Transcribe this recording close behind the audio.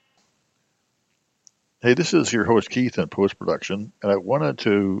Hey, this is your host Keith in post-production, and I wanted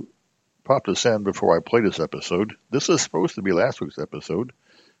to pop this in before I play this episode. This is supposed to be last week's episode.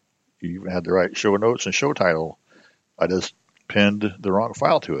 You even had the right show notes and show title. I just pinned the wrong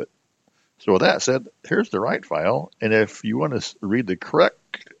file to it. So with that said, here's the right file, and if you want to read the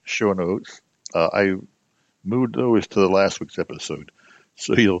correct show notes, I moved those to the last week's episode.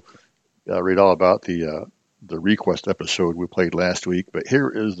 So you'll read all about the request episode we played last week, but here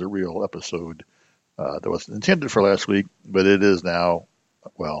is the real episode that was intended for last week, but it is now,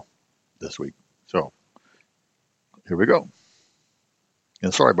 well, this week. So here we go.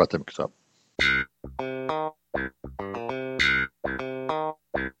 And sorry about the mix-up.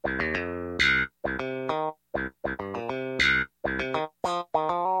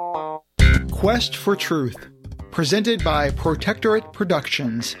 Quest for Truth, presented by Protectorate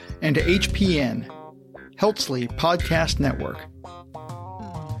Productions and HPN, Heltsley Podcast Network.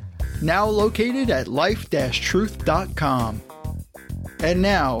 Now located at life-truth.com. And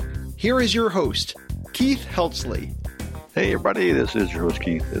now, here is your host, Keith Heltsley. Hey everybody, this is your host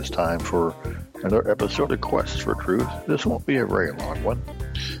Keith. It's time for another episode of Quest for Truth. This won't be a very long one.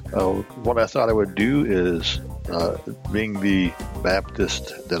 What I thought I would do is, being the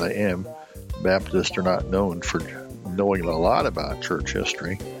Baptist that I am, Baptists are not known for knowing a lot about church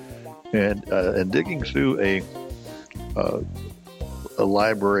history, and digging through a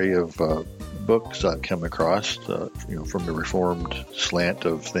library of books I've come across, from the Reformed slant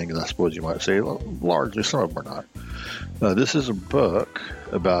of things, I suppose you might say. Largely, some of them are not. This is a book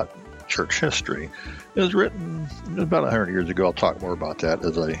about church history. It was written about 100 years ago. I'll talk more about that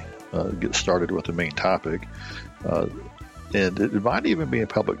as I get started with the main topic. And it might even be a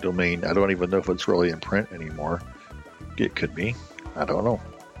public domain. I don't even know if it's really in print anymore. It could be. I don't know.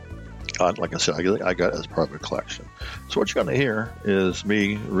 Like I said, I got it as part of a collection. So what you're going to hear is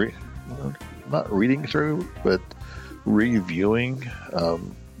me not reading through, but reviewing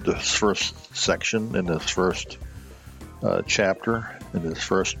this first section in this first chapter in this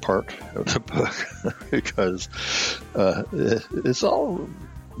first part of the book because it's all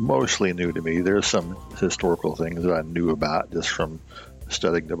mostly new to me. There's some historical things that I knew about just from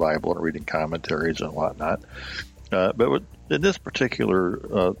studying the Bible and reading commentaries and whatnot. But in this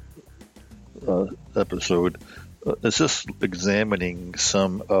particular episode, it's just examining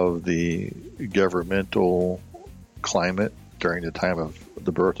some of the governmental climate during the time of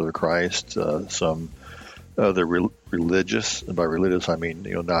the birth of Christ, some of the religious, and by religious I mean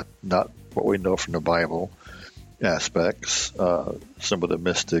not what we know from the Bible aspects, some of the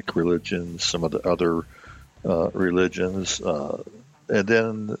mystic religions, some of the other religions, and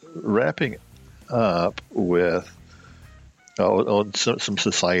then wrapping up with some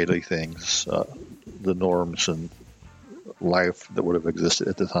society things, the norms and life that would have existed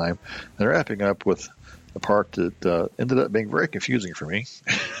at the time, and wrapping up with a part that ended up being very confusing for me.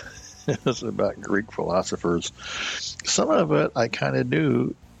 It was about Greek philosophers. Some of it I kind of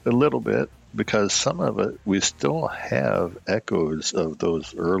knew a little bit because some of it we still have echoes of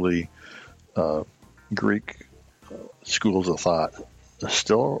those early Greek schools of thought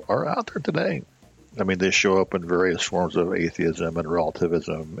still are out there today. I mean, they show up in various forms of atheism and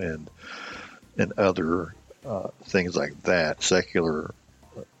relativism and other things like that, secular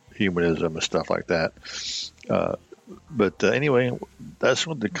humanism and stuff like that. But anyway, that's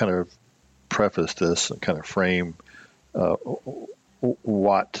what to kind of preface this and kind of frame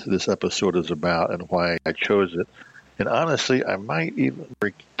what this episode is about and why I chose it. And honestly, I might even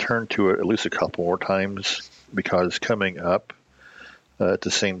return to it at least a couple more times because coming up at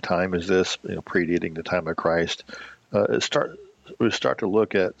the same time as this, predating the time of Christ, we start to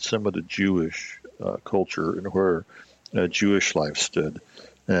look at some of the Jewish culture and where Jewish life stood.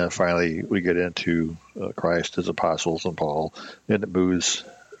 And finally, we get into Christ, his apostles, and Paul, and it moves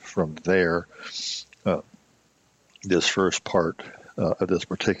from there. This first part of this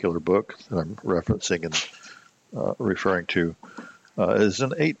particular book that I'm referencing and referring to is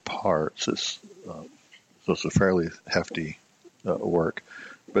in 8 parts. So it's a fairly hefty work,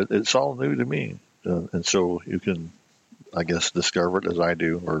 but it's all new to me. And so you can, I guess, discover it as I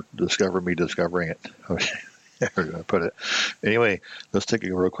do, or discover me discovering it. Okay. We're going to put it. Anyway, let's take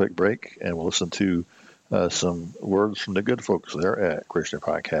a real quick break and we'll listen to some words from the good folks there at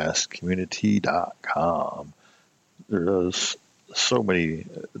ChristianPodcastCommunity.com. There's so many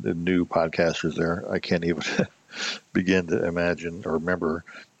new podcasters there. I can't even begin to imagine or remember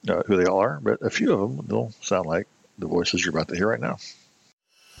who they all are, but a few of them, they'll sound like the voices you're about to hear right now.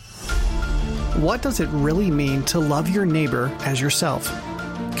 What does it really mean to love your neighbor as yourself?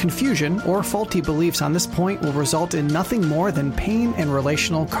 Confusion or faulty beliefs on this point will result in nothing more than pain and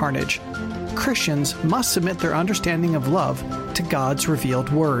relational carnage. Christians must submit their understanding of love to God's revealed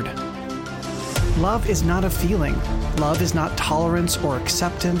word. Love is not a feeling. Love is not tolerance or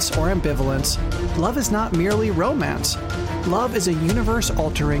acceptance or ambivalence. Love is not merely romance. Love is a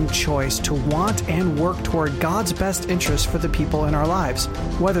universe-altering choice to want and work toward God's best interest for the people in our lives,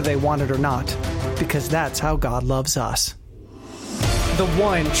 whether they want it or not, because that's how God loves us. The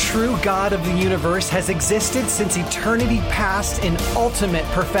one true God of the universe has existed since eternity past in ultimate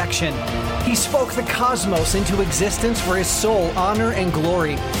perfection. He spoke the cosmos into existence for his sole honor and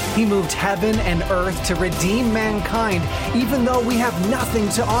glory. He moved heaven and earth to redeem mankind, even though we have nothing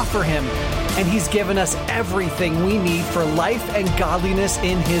to offer him. And he's given us everything we need for life and godliness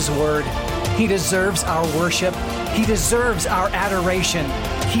in his word. He deserves our worship. He deserves our adoration.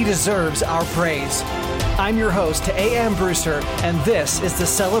 He deserves our praise. I'm your host, A.M. Brewster, and this is the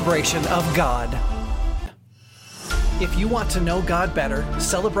Celebration of God. If you want to know God better,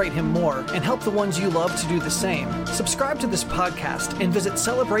 celebrate him more, and help the ones you love to do the same, subscribe to this podcast and visit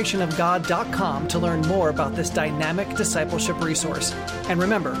celebrationofgod.com to learn more about this dynamic discipleship resource. And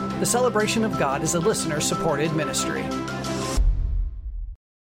remember, the Celebration of God is a listener-supported ministry.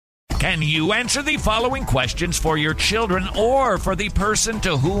 Can you answer the following questions for your children or for the person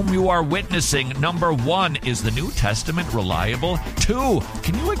to whom you are witnessing? Number 1, is the New Testament reliable? 2,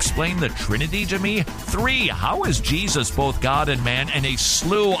 can you explain the Trinity to me? 3, how is Jesus both God and man? And a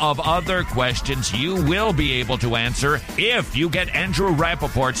slew of other questions you will be able to answer if you get Andrew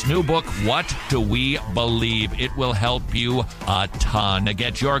Rappaport's new book, What Do We Believe? It will help you a ton.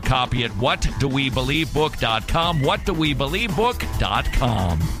 Get your copy at whatdowebelievebook.com,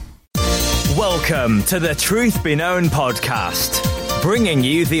 whatdowebelievebook.com. Welcome to the Truth Be Known podcast, bringing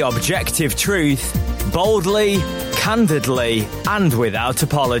you the objective truth, boldly, candidly, and without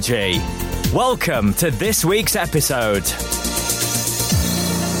apology. Welcome to this week's episode.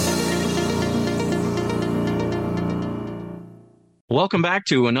 Welcome back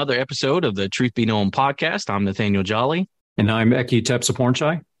to another episode of the Truth Be Known podcast. I'm Nathaniel Jolly. And I'm Eki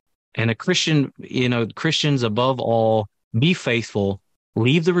Tepsapornchai. And a Christian, Christians above all, be faithful,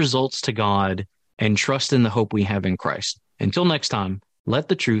 leave the results to God, and trust in the hope we have in Christ. Until next time, let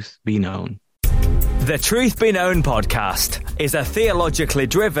the truth be known. The Truth Be Known podcast is a theologically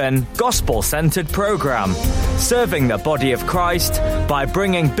driven, gospel-centered program serving the body of Christ by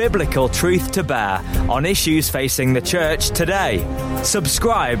bringing biblical truth to bear on issues facing the church today.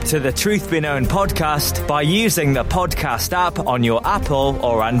 Subscribe to the Truth Be Known podcast by using the podcast app on your Apple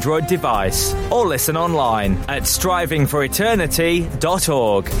or Android device, or listen online at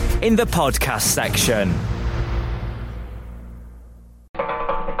strivingforeternity.org in the podcast section.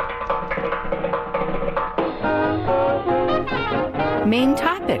 Main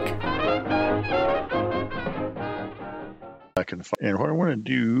topic. And what I want to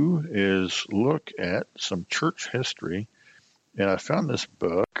do is look at some church history. And I found this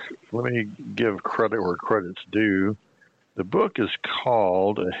book. Let me give credit where credit's due. The book is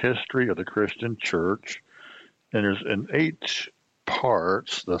called A History of the Christian Church. And there's in 8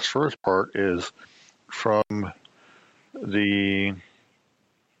 parts. The first part is from the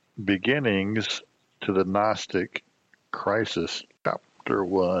beginnings to the Gnostic crisis. Chapter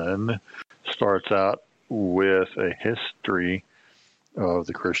 1 starts out with a history of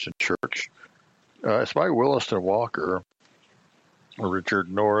the Christian church. It's by Williston Walker, Richard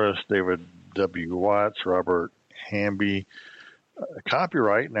Norris, David W. Watts, Robert Hamby.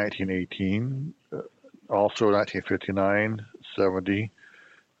 Copyright 1918, also 1959, 70,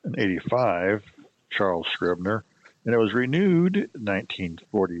 and 85, Charles Scribner. And it was renewed in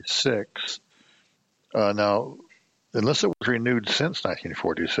 1946. Now, unless it was renewed since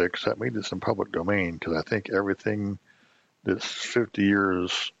 1946, that means it's in public domain, because I think everything that's 50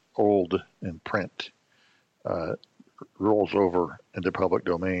 years old in print rolls over into public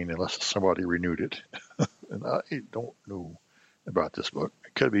domain unless somebody renewed it. And I don't know about this book.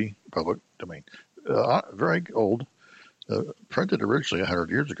 It could be public domain. Very old, printed originally 100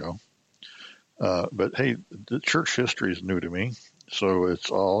 years ago. But hey, the church history is new to me, so it's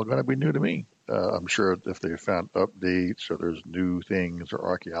all going to be new to me. I'm sure if they found updates or there's new things or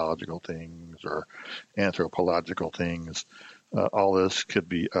archaeological things or anthropological things, all this could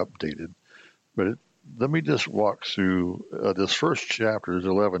be updated. But let me just walk through this first chapter. There's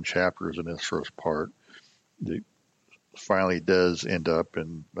 11 chapters in this first part. It finally does end up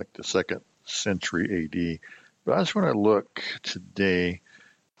in like the 2nd century AD. But I just want to look today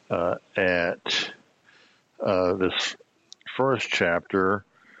at this first chapter.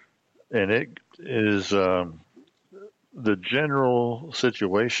 And it is the general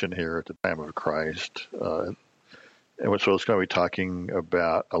situation here at the time of Christ, and so it's going to be talking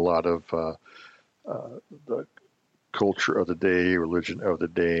about a lot of the culture of the day, religion of the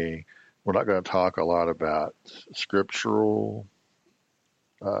day. We're not going to talk a lot about scriptural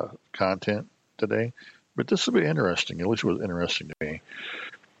content today, but this will be interesting. At least it was interesting to me.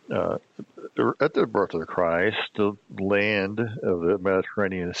 At the birth of Christ, the land of the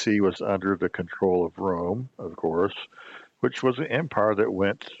Mediterranean Sea was under the control of Rome, of course, which was an empire that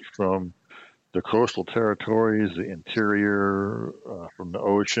went from the coastal territories, the interior, from the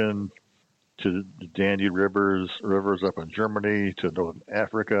ocean to the Danube rivers up in Germany, to northern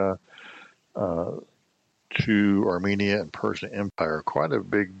Africa, to Armenia and Persian Empire. Quite a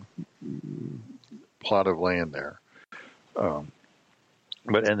big plot of land there.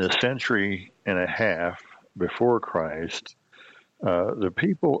 But in the century and a half before Christ, the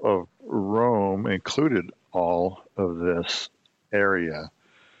people of Rome included all of this area.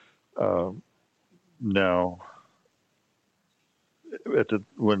 Now,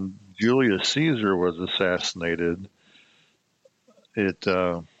 when Julius Caesar was assassinated, it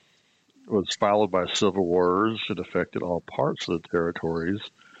was followed by civil wars that affected all parts of the territories.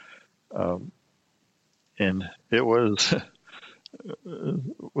 And it was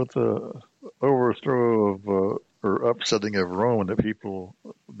with the overthrow of or upsetting of Rome that people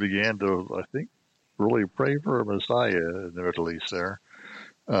began to, I think, really pray for a Messiah in the Middle East there.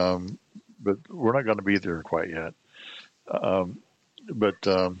 But we're not going to be there quite yet. But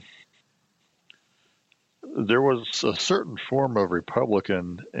there was a certain form of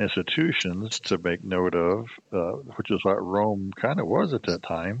Republican institutions to make note of, which is what Rome kind of was at that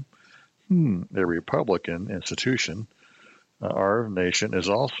time, a Republican institution. Our nation is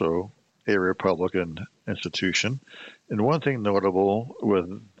also a Republican institution. And one thing notable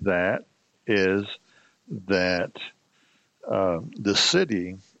with that is that the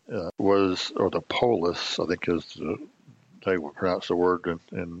city was, or the polis, I think is how you would pronounce the word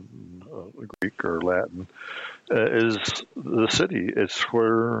in Greek or Latin, is the city. It's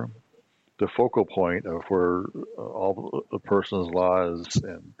where the focal point of where all the person's laws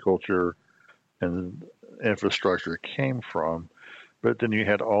and culture and infrastructure came from. But then you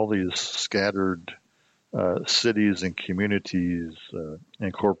had all these scattered cities and communities,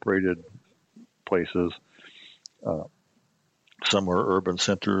 incorporated places. Some were urban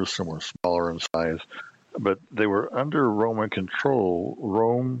centers, some were smaller in size, but they were under Roman control.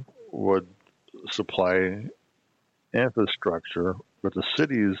 Rome would supply infrastructure, but the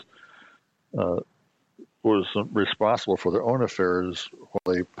cities was responsible for their own affairs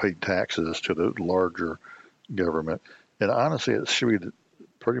while they paid taxes to the larger government. And honestly, it should be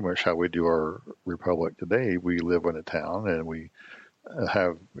pretty much how we do our republic today. We live in a town and we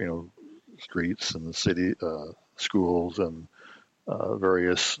have, streets and city schools and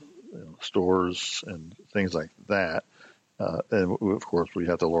various stores and things like that. And of course, we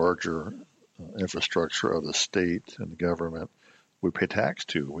have the larger infrastructure of the state and the government we pay tax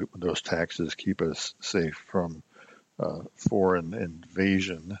to. Those taxes keep us safe from foreign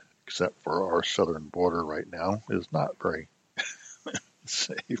invasion, except for our southern border right now is not very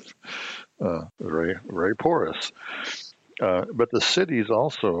safe, very, very porous. But the cities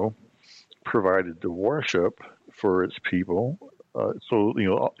also provided the worship for its people. So,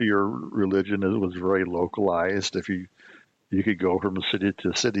 your religion was very localized. If you could go from city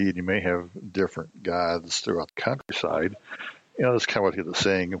to city and you may have different gods throughout the countryside. That's kind of what the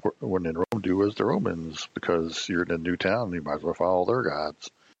saying when in Rome do as the Romans, because you're in a new town, you might as well follow their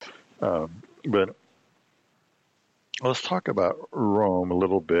gods. But let's talk about Rome a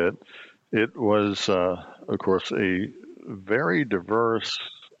little bit. It was, of course, a very diverse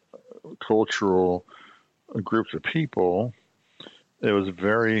cultural groups of people. It was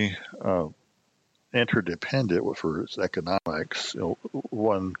very interdependent for its economics.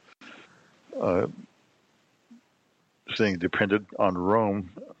 One thing depended on Rome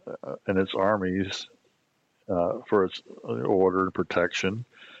and its armies for its order and protection,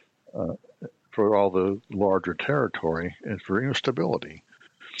 for all the larger territory, and for stability.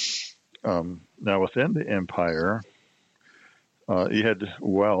 Now, within the empire, you had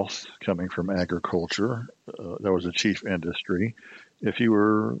wealth coming from agriculture. That was a chief industry. If you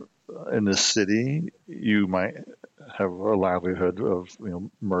were in the city, you might have a livelihood of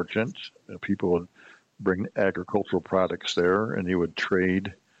merchant. People would bring agricultural products there, and you would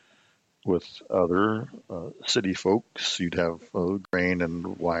trade with other city folks. You'd have grain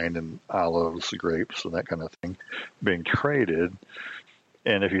and wine and olives, grapes, and that kind of thing being traded.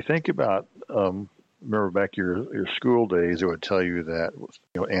 And if you think about remember back your school days, it would tell you that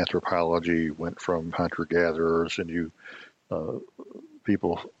anthropology went from hunter-gatherers, and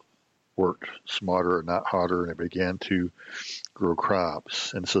people worked smarter, not harder, and it began to grow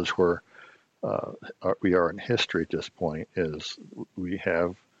crops. And this is where we are in history at this point, is we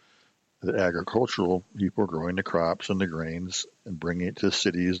have the agricultural people growing the crops and the grains and bringing it to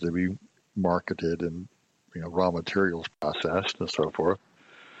cities to be marketed and raw materials processed and so forth.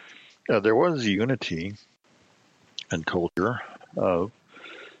 There was unity in culture,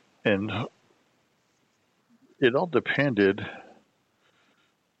 and it all depended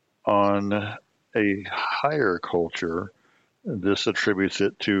on a higher culture. This attributes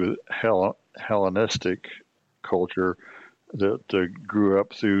it to Hellenistic culture that grew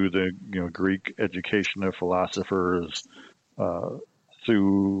up through the Greek education of philosophers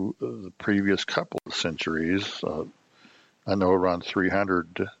through the previous couple of centuries. I know around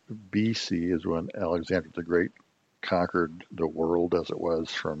 300 BC is when Alexander the Great conquered the world as it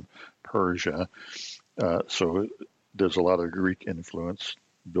was from Persia. So there's a lot of Greek influence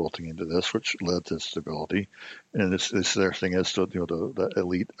built into this, which led to stability. And this their thing is, the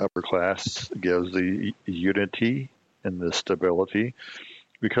elite upper class gives the unity and the stability,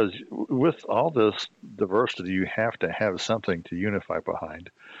 because with all this diversity, you have to have something to unify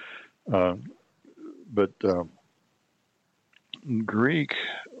behind. But Greek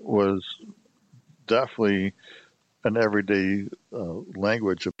was definitely an everyday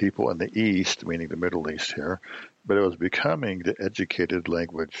language of people in the East, meaning the Middle East here, but it was becoming the educated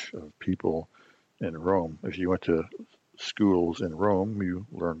language of people in Rome. If you went to schools in Rome, you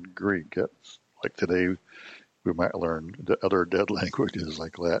learned Greek. It's like today, we might learn the other dead languages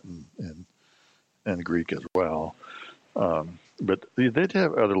like Latin and Greek as well. But they did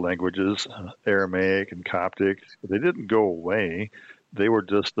have other languages, Aramaic and Coptic. They didn't go away. They were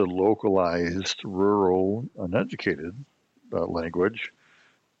just the localized, rural, uneducated language.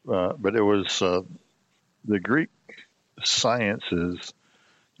 But it was the Greek sciences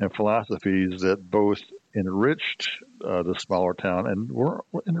and philosophies that both enriched the smaller town and were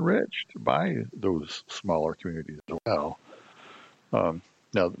enriched by those smaller communities as well.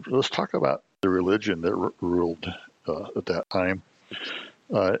 Now, let's talk about the religion that ruled at that time.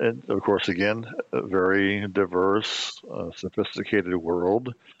 And of course, again, a very diverse, sophisticated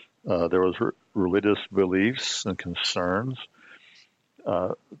world. There was religious beliefs and concerns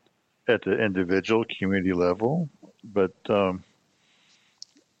at the individual community level, but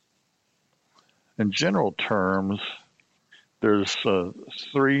in general terms, there's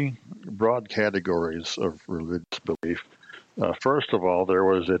three broad categories of religious belief. First of all, there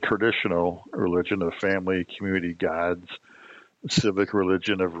was a traditional religion of family, community gods, civic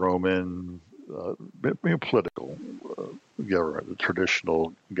religion of Roman, political government, the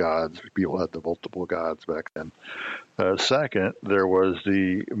traditional gods. People had the multiple gods back then. Second, there was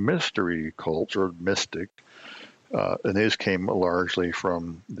the mystery cult or mystic, and these came largely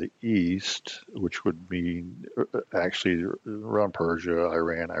from the East, which would mean actually around Persia,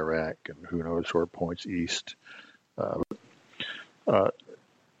 Iran, Iraq, and who knows where points east.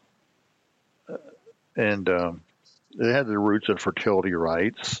 And they had the roots of fertility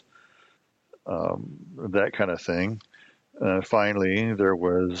rites, that kind of thing. Finally, there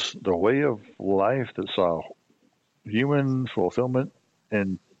was the way of life that saw human fulfillment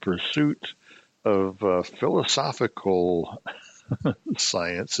and pursuit of philosophical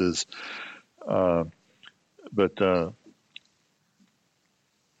sciences. But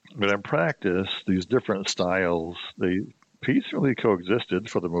in practice, these different styles, they peacefully coexisted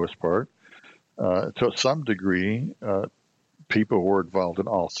for the most part. To some degree, people were involved in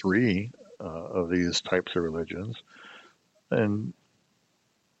all three of these types of religions, and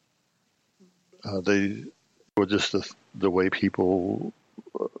they were just the way people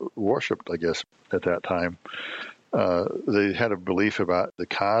worshipped, I guess, at that time. They had a belief about the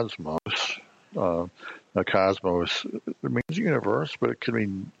cosmos. The cosmos, it means universe, but it could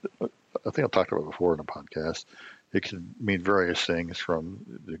mean, I think I've talked about it before in a podcast, it can mean various things, from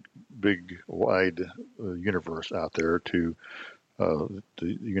the big, wide universe out there to the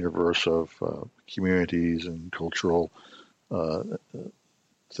universe of communities and cultural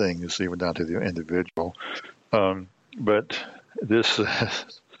things, even down to the individual. But this,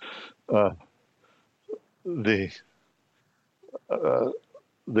 they're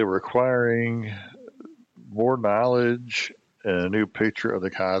requiring more knowledge and a new picture of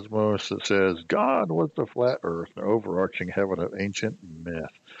the cosmos that says God was the flat earth, an overarching heaven of ancient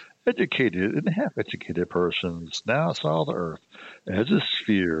myth. Educated and half-educated persons now saw the earth as a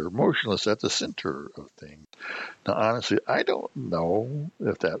sphere, motionless at the center of things. Now, honestly, I don't know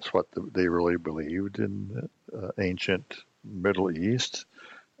if that's what they really believed in ancient Middle East.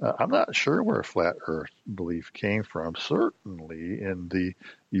 I'm not sure where flat Earth belief came from. Certainly in the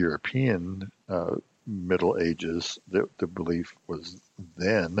European Middle Ages, the belief was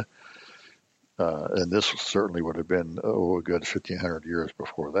then, and this certainly would have been a good 1,500 years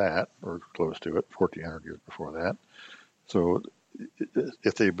before that, or close to it, 1,400 years before that. So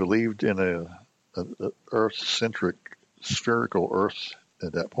if they believed in a Earth-centric, spherical Earth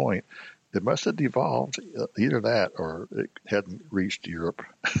at that point, it must have devolved either that or it hadn't reached Europe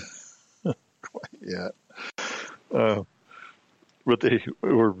quite yet. But they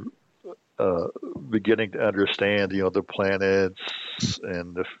were beginning to understand, the planets,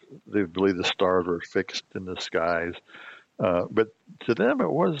 and they believed the stars were fixed in the skies. But to them, it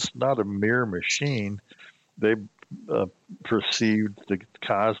was not a mere machine. They perceived the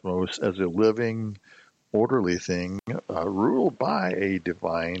cosmos as a living, orderly thing ruled by a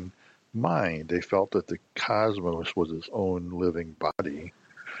divine mind. They felt that the cosmos was its own living body.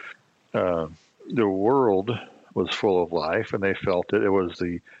 The world was full of life, and they felt that it was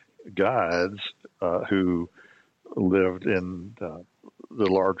the gods who lived in the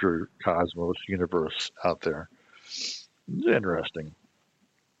larger cosmos universe out there. It's interesting.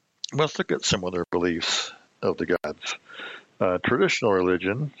 Let's look at some of their beliefs of the gods. Traditional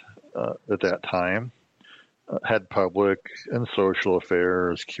religion at that time had public and social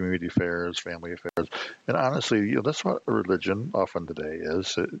affairs, community affairs, family affairs. And honestly, that's what a religion often today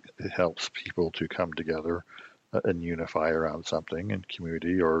is. It helps people to come together and unify around something in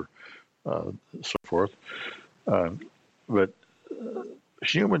community or so forth. But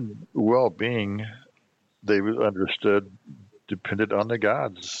human well-being, they understood, depended on the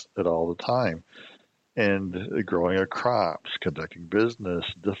gods at all the time. And growing of crops, conducting business,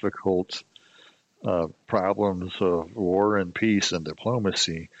 difficult problems of war and peace and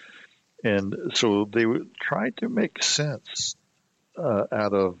diplomacy. And so they would try to make sense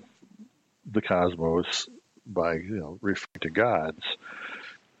out of the cosmos by referring to gods.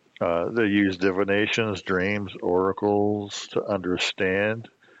 They used divinations, dreams, oracles to understand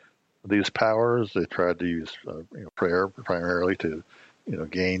these powers. They tried to use prayer primarily to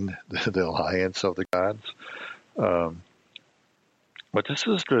gain the alliance of the gods. But this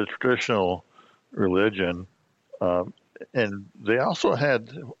is the traditional religion, and they also had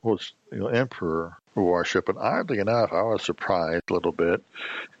emperor worship. And oddly enough, I was surprised a little bit.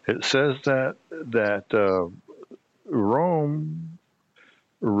 It says that Rome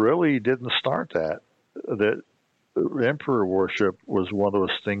really didn't start that. That emperor worship was one of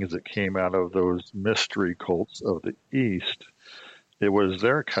those things that came out of those mystery cults of the East. It was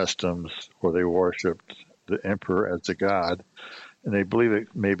their customs where they worshipped the emperor as a god. And they believe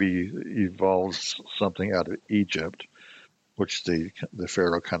it maybe evolves something out of Egypt, which the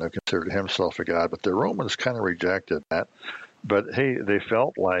pharaoh kind of considered himself a god. But the Romans kind of rejected that. But hey, they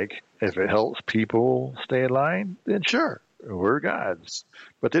felt like if it helps people stay in line, then sure, we're gods.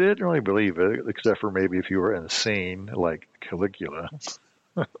 But they didn't really believe it, except for maybe if you were insane like Caligula,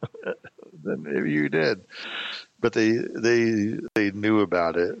 then maybe you did. But they knew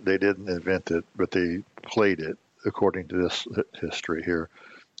about it. They didn't invent it, but they played it. According to this history here,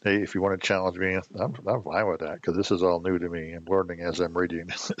 hey, if you want to challenge me, I'm fine with that because this is all new to me. I'm learning as I'm reading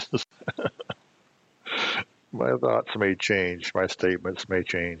this. My thoughts may change. My statements may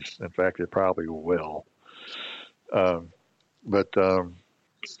change. In fact, it probably will. But the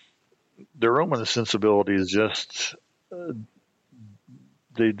Roman sensibilities it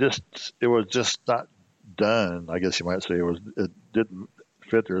was just not done. I guess you might say it didn't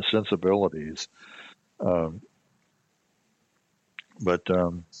fit their sensibilities. But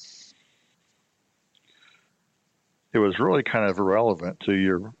it was really kind of irrelevant to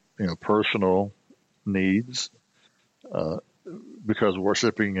your personal needs because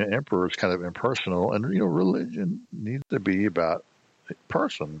worshiping an emperor is kind of impersonal, and religion needs to be about a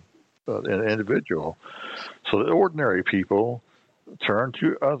person, an individual. So the ordinary people turn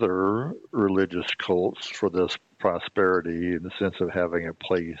to other religious cults for this prosperity in the sense of having a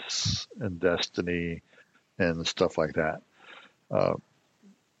place and destiny and stuff like that.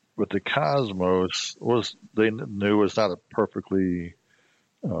 But the cosmos they knew was not a perfectly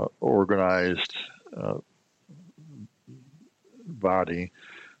organized body.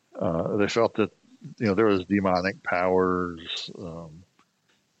 They felt that there was demonic powers,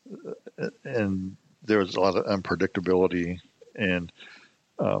 and there was a lot of unpredictability, and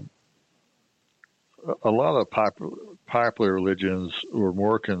a lot of popular religions were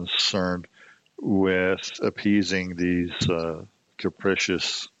more concerned with appeasing these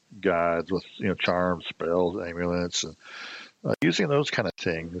capricious gods with charms, spells, amulets, and using those kind of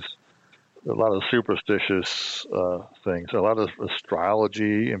things. A lot of superstitious things. A lot of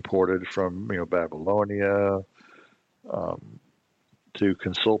astrology imported from Babylonia. To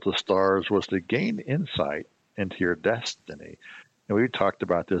consult the stars was to gain insight into your destiny. And we talked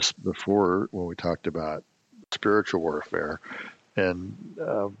about this before when we talked about spiritual warfare and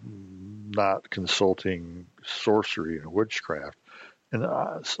not consulting sorcery and witchcraft. And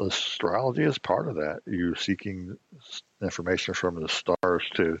astrology is part of that. You're seeking information from the stars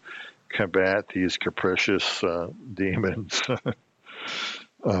to combat these capricious demons.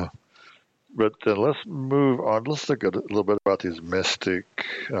 But let's move on. Let's look at a little bit about these mystic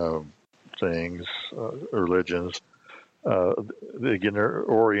things, religions. Again, they're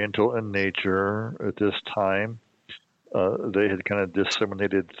Oriental in nature at this time. They had kind of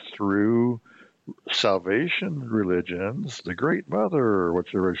disseminated through salvation religions. The Great Mother,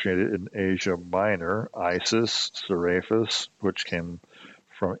 which originated in Asia Minor, Isis, Serapis, which came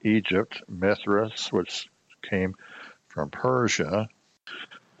from Egypt, Mithras, which came from Persia.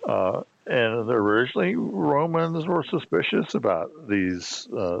 And originally, Romans were suspicious about these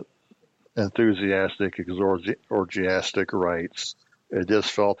enthusiastic, orgiastic rites. It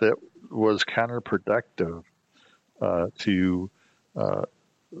just felt it was counterproductive to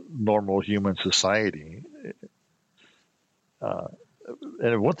normal human society.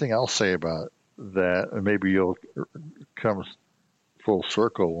 And one thing I'll say about that, and maybe you'll come full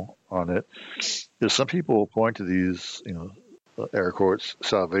circle on it, is some people point to these, air quotes,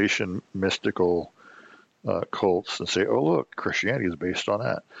 salvation mystical cults and say, oh, look, Christianity is based on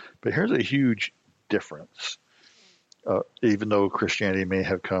that. But here's a huge difference. Even though Christianity may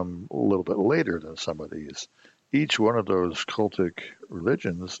have come a little bit later than some of these, each one of those cultic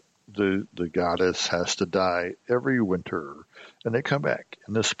religions, the goddess has to die every winter, and they come back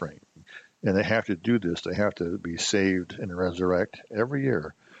in the spring. And they have to do this. They have to be saved and resurrect every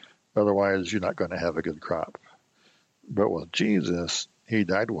year. Otherwise, you're not going to have a good crop. But with Jesus, he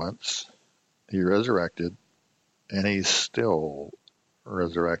died once, he resurrected, and he's still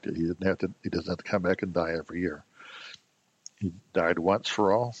resurrected. He doesn't have to come back and die every year. He died once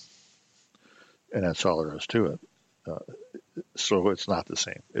for all, and that's all there is to it. So it's not the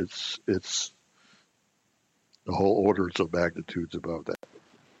same. It's the whole orders of magnitudes above that.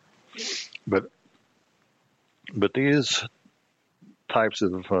 But these types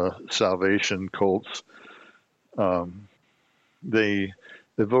of salvation cults, they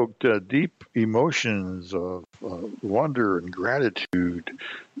evoked deep emotions of wonder and gratitude.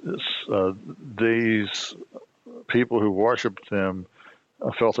 These people who worshipped them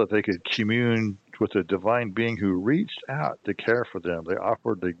felt that they could commune with a divine being who reached out to care for them. They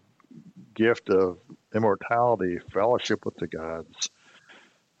offered the gift of immortality, fellowship with the gods.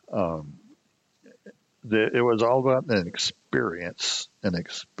 It was all about an experience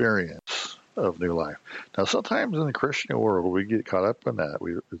of new life. Now, sometimes in the Christian world, we get caught up in that.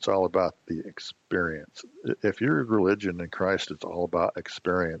 It's all about the experience. If your religion in Christ is all about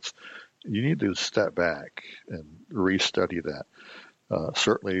experience, you need to step back and restudy that.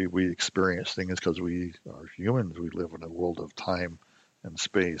 Certainly, we experience things because we are humans. We live in a world of time and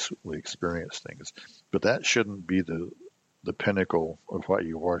space. We experience things. But that shouldn't be the pinnacle of what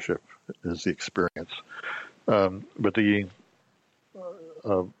you worship, is the experience. But the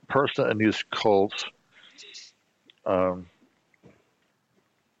person in these cults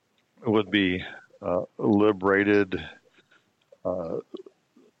would be liberated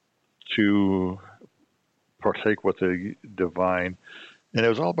to partake with the divine, and it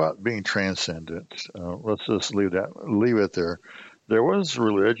was all about being transcendent. Let's just leave it there. There was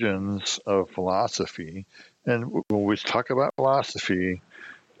religions of philosophy, and when we talk about philosophy,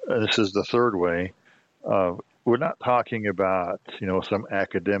 this is the third way. We're not talking about some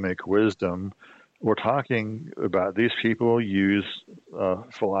academic wisdom. We're talking about these people use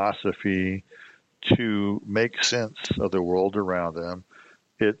philosophy to make sense of the world around them.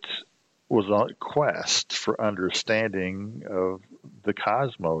 It was a quest for understanding of the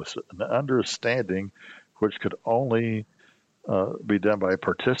cosmos, an understanding which could only be done by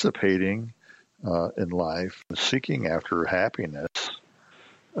participating in life and seeking after happiness.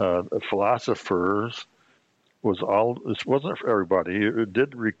 Philosophers this wasn't for everybody. It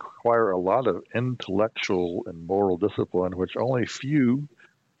did require a lot of intellectual and moral discipline, which only few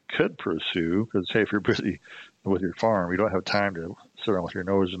could pursue. Because, hey, if you're busy with your farm, you don't have time to sit around with your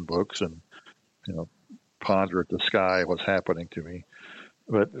nose in books and ponder at the sky what's happening to me.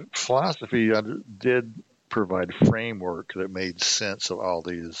 But philosophy did provide framework that made sense of all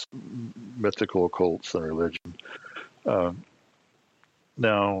these mythical cults and religion.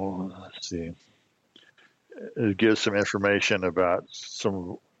 Now, let's see. It gives some information about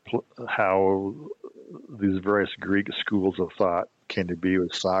how these various Greek schools of thought came to be,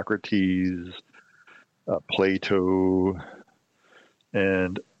 with Socrates, Plato,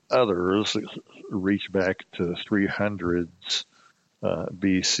 and others. Reach back to the 300s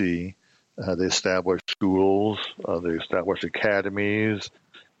BC. They established schools, they established academies,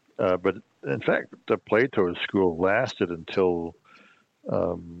 but in fact, the Plato school lasted until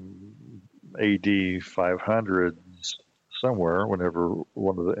AD 500, somewhere, whenever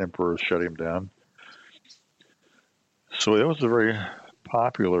one of the emperors shut him down. So it was a very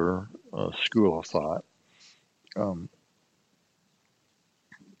popular school of thought.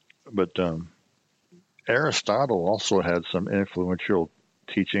 But Aristotle also had some influential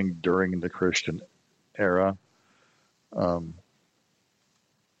teaching during the Christian era.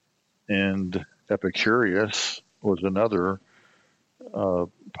 And Epicurus was another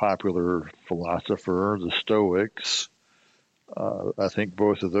popular philosopher, the Stoics. I think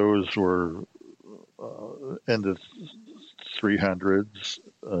both of those were in the 300s,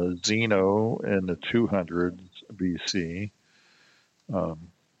 Zeno in the 200s BC.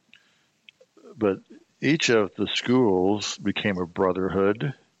 But each of the schools became a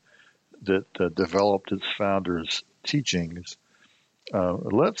brotherhood that developed its founders' teachings.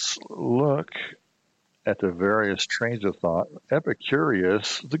 Let's look at the various trains of thought.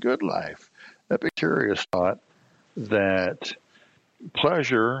 Epicurus, the good life. Epicurus taught that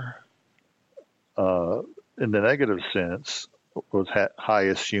pleasure, in the negative sense, was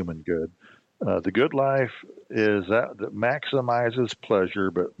highest human good. The good life is that maximizes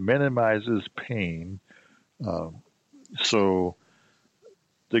pleasure but minimizes pain. So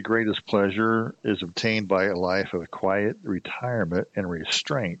the greatest pleasure is obtained by a life of quiet retirement and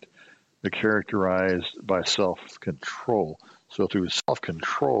restraint, characterized by self-control. So through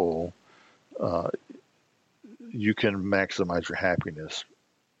self-control, you can maximize your happiness.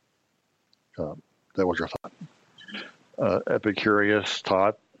 That was your thought. Epicurus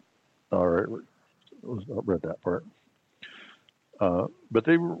taught, or I read that part. But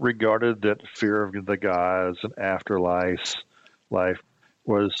they regarded that fear of the gods and afterlife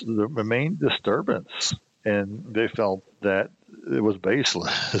was the main disturbance, and they felt that it was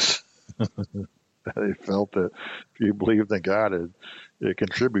baseless. They felt that if you believe in God, it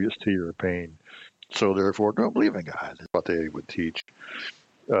contributes to your pain. So therefore, don't believe in God, is what they would teach.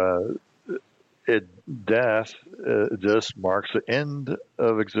 Death just marks the end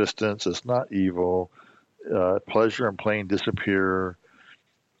of existence. It's not evil. Pleasure and pain disappear.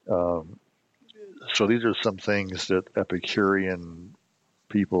 So these are some things that Epicurean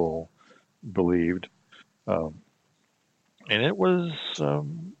people believed. And it was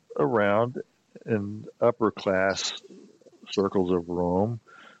around in upper class circles of Rome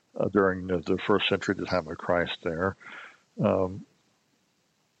during the first century, the time of Christ there.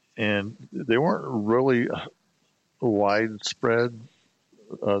 And they weren't really widespread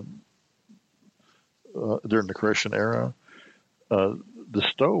during the Christian era. The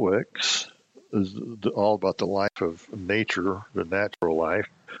Stoics is all about the life of nature, the natural life.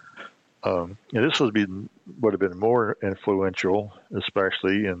 And this would have been more influential,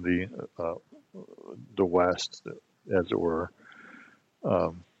 especially in the West, as it were.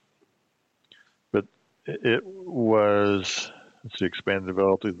 But it was expanded,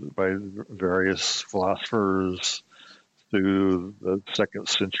 developed by various philosophers through the 2nd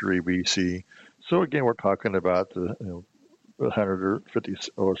century BC. So again, we're talking about the 150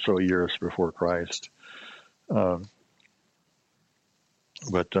 or so years before Christ. But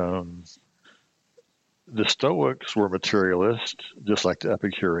the Stoics were materialists, just like the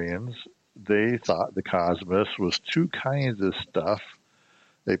Epicureans. They thought the cosmos was two kinds of stuff,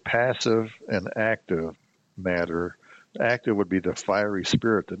 a passive and active matter. Active would be the fiery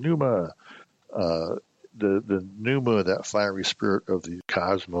spirit, the pneuma. The pneuma, that fiery spirit of the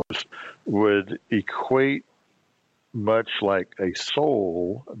cosmos, would equate much like a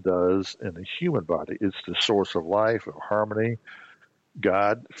soul does in the human body. It's the source of life, of harmony,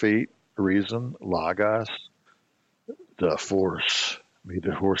 God, fate, reason, logos, the force. May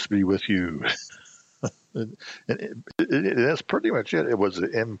the force be with you. And that's pretty much it. It was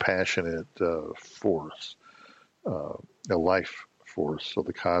an impassionate force, a life force of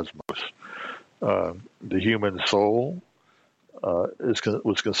the cosmos. The human soul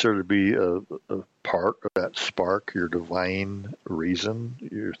was considered to be a part of that spark, your divine reason,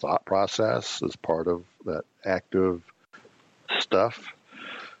 your thought process is part of that active stuff.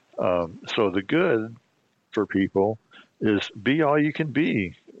 So the good for people is be all you can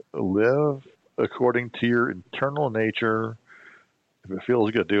be. Live according to your internal nature. if it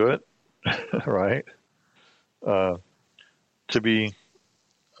feels good, do it, right? To be,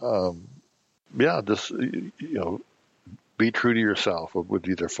 just be true to yourself would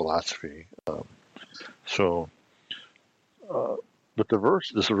be their philosophy. But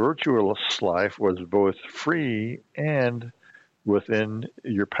this virtuous life was both free and within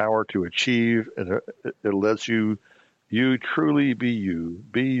your power to achieve, and it lets you truly be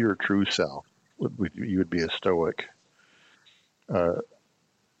your true self. You would be a Stoic.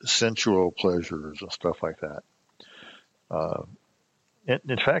 Sensual pleasures and stuff like that.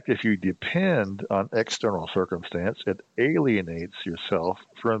 In fact, if you depend on external circumstance, it alienates yourself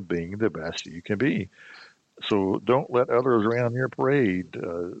from being the best you can be. So don't let others rain on your parade.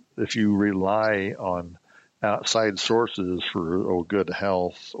 If you rely on outside sources for good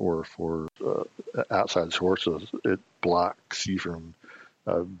health or for outside sources, it blocks you from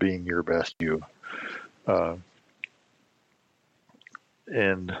being your best you.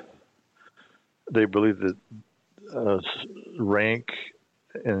 And they believe that rank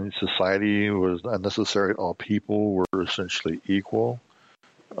in society was unnecessary. All people were essentially equal.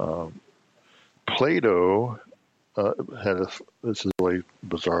 Plato this is really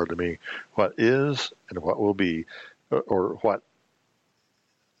bizarre to me, what is and what will be, or what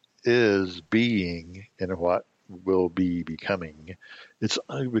is being and what will be becoming. It's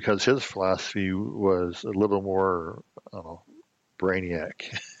because his philosophy was a little more, brainiac,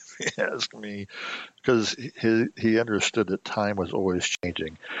 if you ask me, because he understood that time was always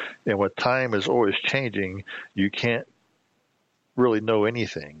changing. And when time is always changing, you can't really know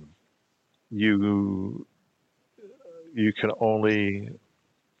anything. You can only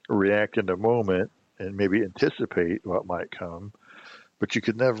react in the moment and maybe anticipate what might come, but you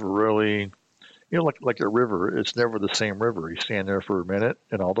could never really, like a river, it's never the same river. You stand there for a minute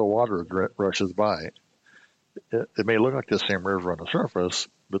and all the water rushes by. It may look like the same river on the surface,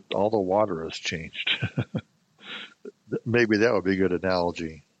 but all the water has changed. Maybe that would be a good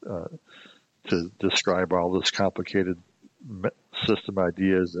analogy to describe all this complicated system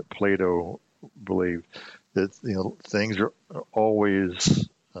ideas that Plato believed, that things are always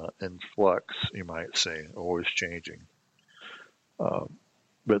in flux, you might say, always changing.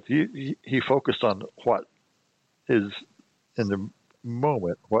 But he focused on what is in the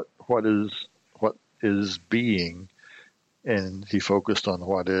moment, what is being, and he focused on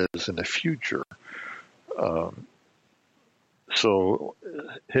what is in the future. So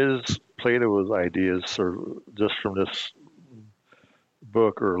Plato's ideas, just from this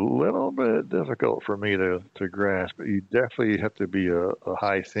book, are a little bit difficult for me to grasp. But you definitely have to be a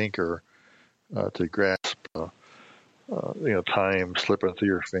high thinker to grasp, time slipping through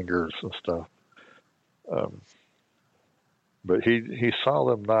your fingers and stuff. But he saw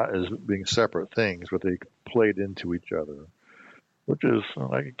them not as being separate things, but they played into each other, which is,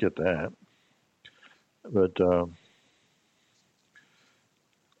 I could get that. But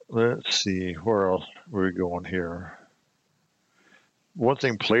let's see, where else were we going here? One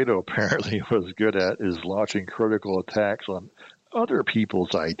thing Plato apparently was good at is launching critical attacks on other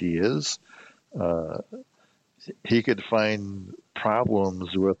people's ideas. He could find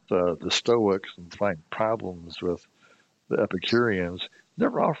problems with the Stoics and find problems with the Epicureans.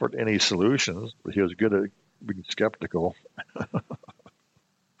 Never offered any solutions, but he was good at being skeptical.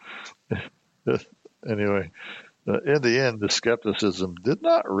 Anyway, in the end, the skepticism did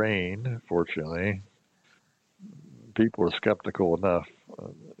not reign, fortunately. People were skeptical enough,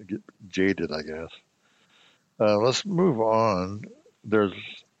 get jaded, I guess. Let's move on. There's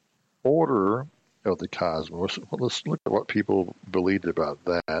order of the cosmos. Well, let's look at what people believed about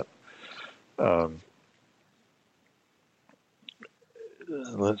that.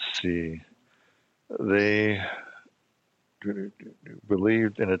 Let's see. They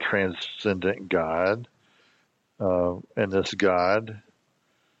believed in a transcendent God, and this God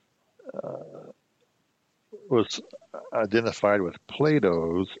was identified with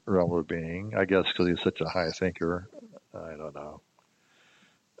Plato's realm of being, I guess because he's such a high thinker. I don't know.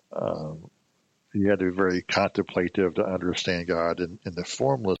 You had to be very contemplative to understand God in the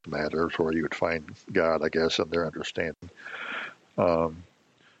formless matters, where you would find God, I guess, in their understanding.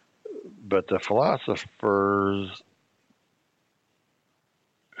 But the philosophers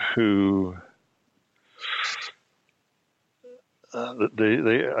who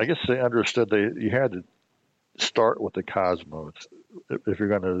I guess they understood you had to start with the cosmos if you're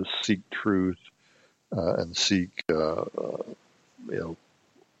going to seek truth and seek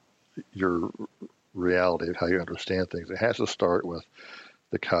your reality of how you understand things. It has to start with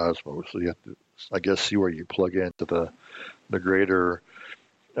the cosmos. So you have to, I guess, see where you plug into the greater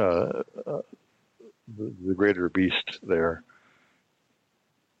the greater beast there.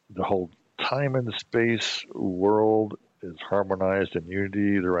 the whole time and space world is harmonized in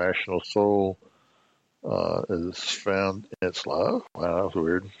unity. The rational soul is found in its love. Wow, that was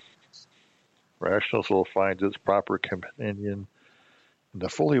weird. Rational soul finds its proper companion in the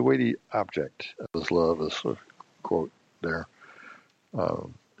fully weighty object of his love, is a quote there.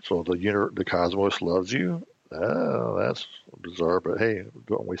 So the cosmos loves you. That's bizarre, but hey,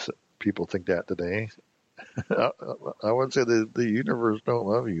 don't we people think that today? I wouldn't say the universe don't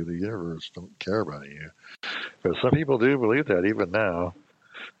love you. The universe don't care about you. But some people do believe that even now.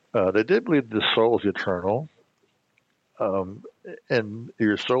 They did believe the soul is eternal. And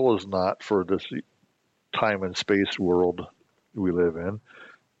your soul is not for this time and space world we live in.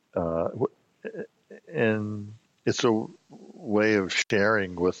 And it's a way of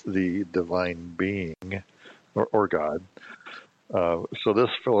sharing with the divine being or God. So this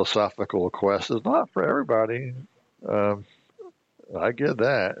philosophical quest is not for everybody. I get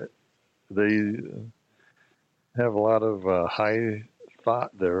that. They have a lot of high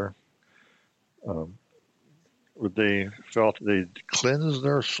thought there. They felt they'd cleanse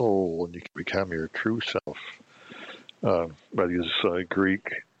their soul and you can become your true self by these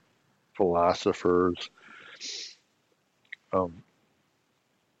Greek philosophers.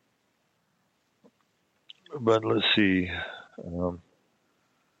 But let's see.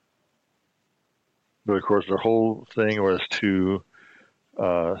 But of course, the whole thing was to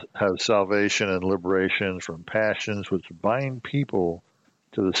have salvation and liberation from passions which bind people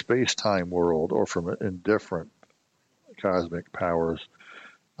to the space-time world or from indifferent cosmic powers.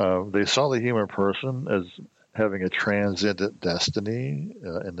 They saw the human person as having a transcendent destiny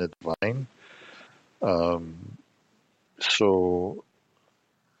in the divine. So,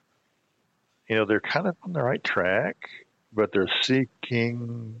 they're kind of on the right track, but they're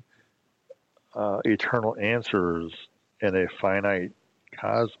seeking eternal answers in a finite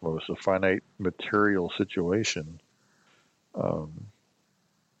cosmos, a finite material situation.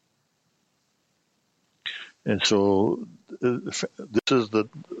 And so this is the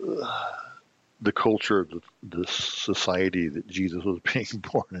culture of this society that Jesus was being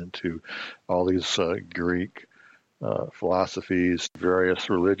born into, all these Greek philosophies, various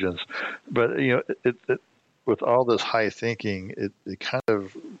religions. But, with all this high thinking, it kind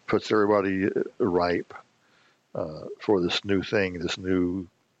of puts everybody ripe for this new thing, this new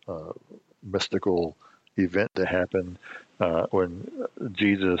mystical event to happen when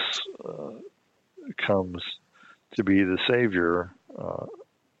Jesus comes to be the Savior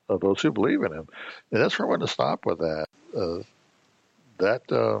of those who believe in Him. And that's where I want to stop with that. That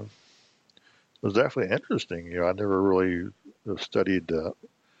was definitely interesting. I never really studied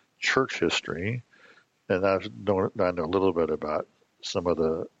church history, and I know a little bit about some of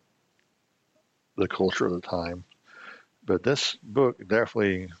the culture of the time. But this book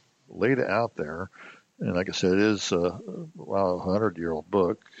definitely laid it out there. And like I said, it is a 100-year-old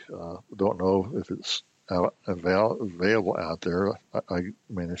book. Don't know if it's available out there. I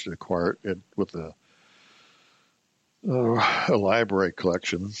managed to acquire it with a library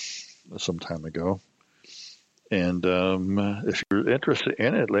collection some time ago. And if you're interested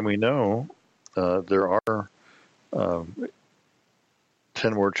in it, let me know. There are 10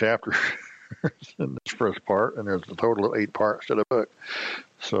 more chapters in this first part, and there's a total of 8 parts to the book.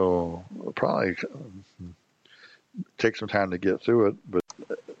 So it'll probably take some time to get through it, but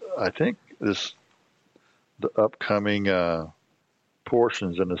I think the upcoming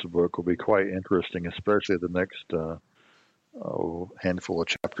portions in this book will be quite interesting, especially the next handful of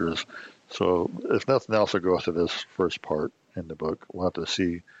chapters. So if nothing else, I'll go through this first part in the book. We'll have to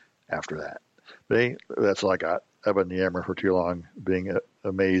see after that. But that's all I got. I've been yammering for too long, being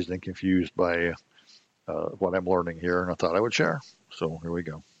amazed and confused by what I'm learning here, and I thought I would share. So here we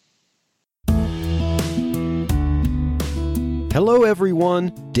go. Hello,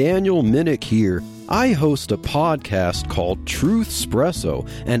 everyone. Daniel Minnick here. I host a podcast called Truthspresso,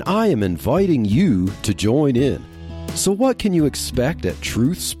 and I am inviting you to join in. So what can you expect at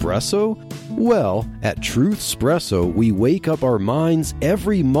Truthspresso? Well, at Truthspresso, we wake up our minds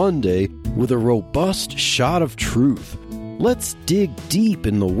every Monday with a robust shot of truth. Let's dig deep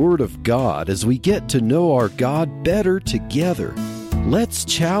in the Word of God as we get to know our God better together. Let's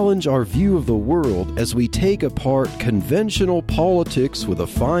challenge our view of the world as we take apart conventional politics with a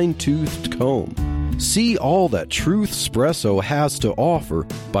fine-toothed comb. See all that Truthspresso has to offer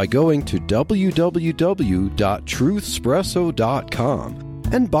by going to www.truthspresso.com.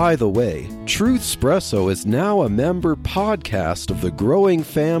 And by the way, Truthspresso is now a member podcast of the growing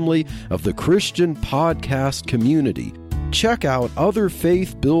family of the Christian podcast community. Check out other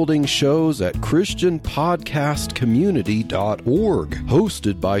faith-building shows at ChristianPodcastCommunity.org,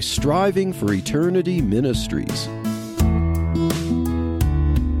 hosted by Striving for Eternity Ministries.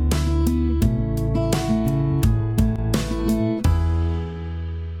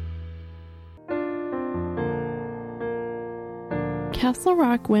 Castle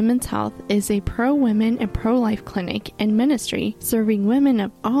Rock Women's Health is a pro-women and pro-life clinic and ministry serving women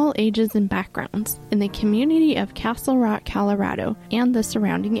of all ages and backgrounds in the community of Castle Rock, Colorado, and the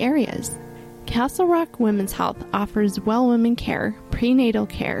surrounding areas. Castle Rock Women's Health offers well women care, prenatal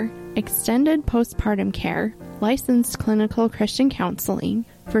care, extended postpartum care, licensed clinical Christian counseling,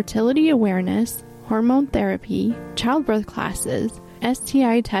 fertility awareness, hormone therapy, childbirth classes,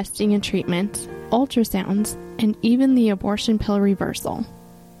 STI testing and treatment, ultrasounds, and even the abortion pill reversal.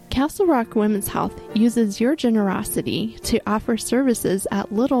 Castle Rock Women's Health uses your generosity to offer services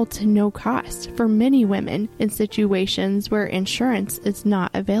at little to no cost for many women in situations where insurance is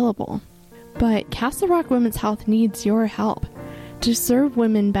not available. But Castle Rock Women's Health needs your help. To serve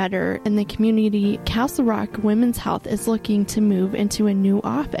women better in the community, Castle Rock Women's Health is looking to move into a new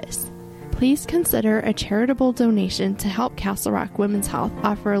office. Please consider a charitable donation to help Castle Rock Women's Health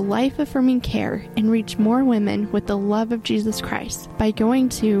offer life-affirming care and reach more women with the love of Jesus Christ by going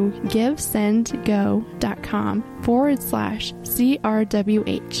to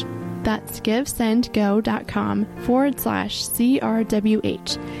givesendgo.com/CRWH. That's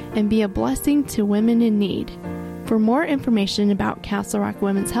givesendgo.com/CRWH and be a blessing to women in need. For more information about Castle Rock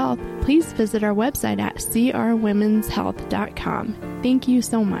Women's Health, please visit our website at crwomenshealth.com. Thank you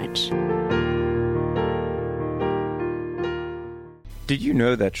so much. Did you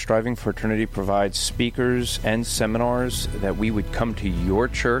know that Striving for Eternity provides speakers and seminars that we would come to your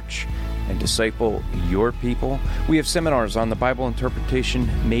church and disciple your people? We have seminars on the Bible interpretation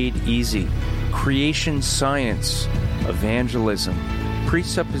made easy, creation science, evangelism,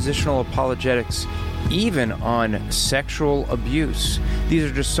 presuppositional apologetics, even on sexual abuse. These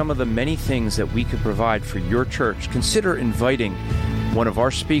are just some of the many things that we could provide for your church. Consider inviting one of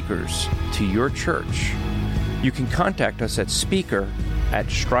our speakers to your church. You can contact us at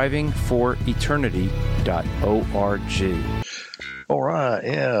speaker@strivingforeternity.org. All right,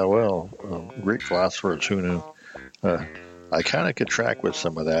 yeah, well, Greek philosopher Chunu, I kind of could track with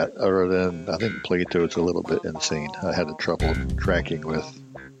some of that, other than I think Plato's a little bit insane. I had trouble tracking with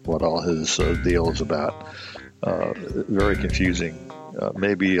what all his deal is about. Very confusing.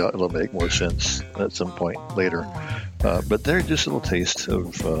 Maybe it'll make more sense at some point later. But they're just a little taste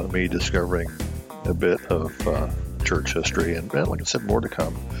of me discovering a bit of church history. And like I said, more to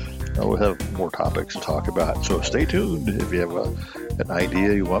come. We'll have more topics to talk about. So stay tuned. If you have an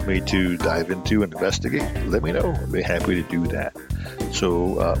idea you want me to dive into and investigate, let me know. I'd be happy to do that.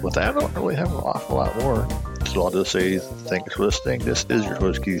 So with that, I don't really have an awful lot more. So I'll just say thanks for listening. This is your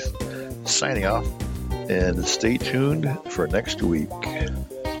host, Keith, signing off. And stay tuned for next week.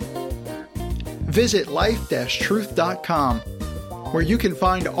 Visit life-truth.com, where you can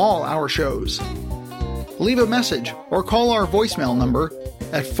find all our shows. Leave a message or call our voicemail number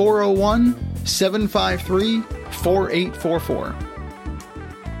at 401-753-4844.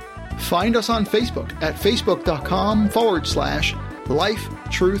 Find us on Facebook at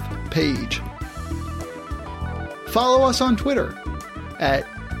facebook.com/LifeTruthPage. Follow us on Twitter at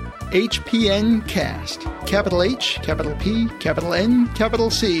HPNcast, capital H, capital P, capital N,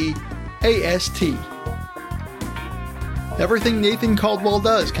 capital C, AST. Everything Nathan Caldwell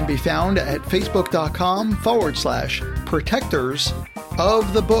does can be found at facebook.com/protectors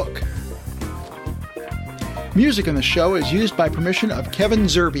of the book. Music in the show is used by permission of Kevin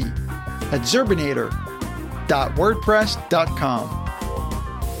Zerby at zerbinator.wordpress.com.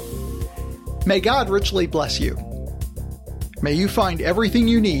 May God richly bless you. May you find everything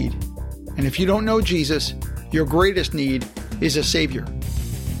you need, and if you don't know Jesus, your greatest need is a Savior.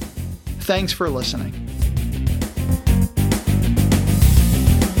 Thanks for listening.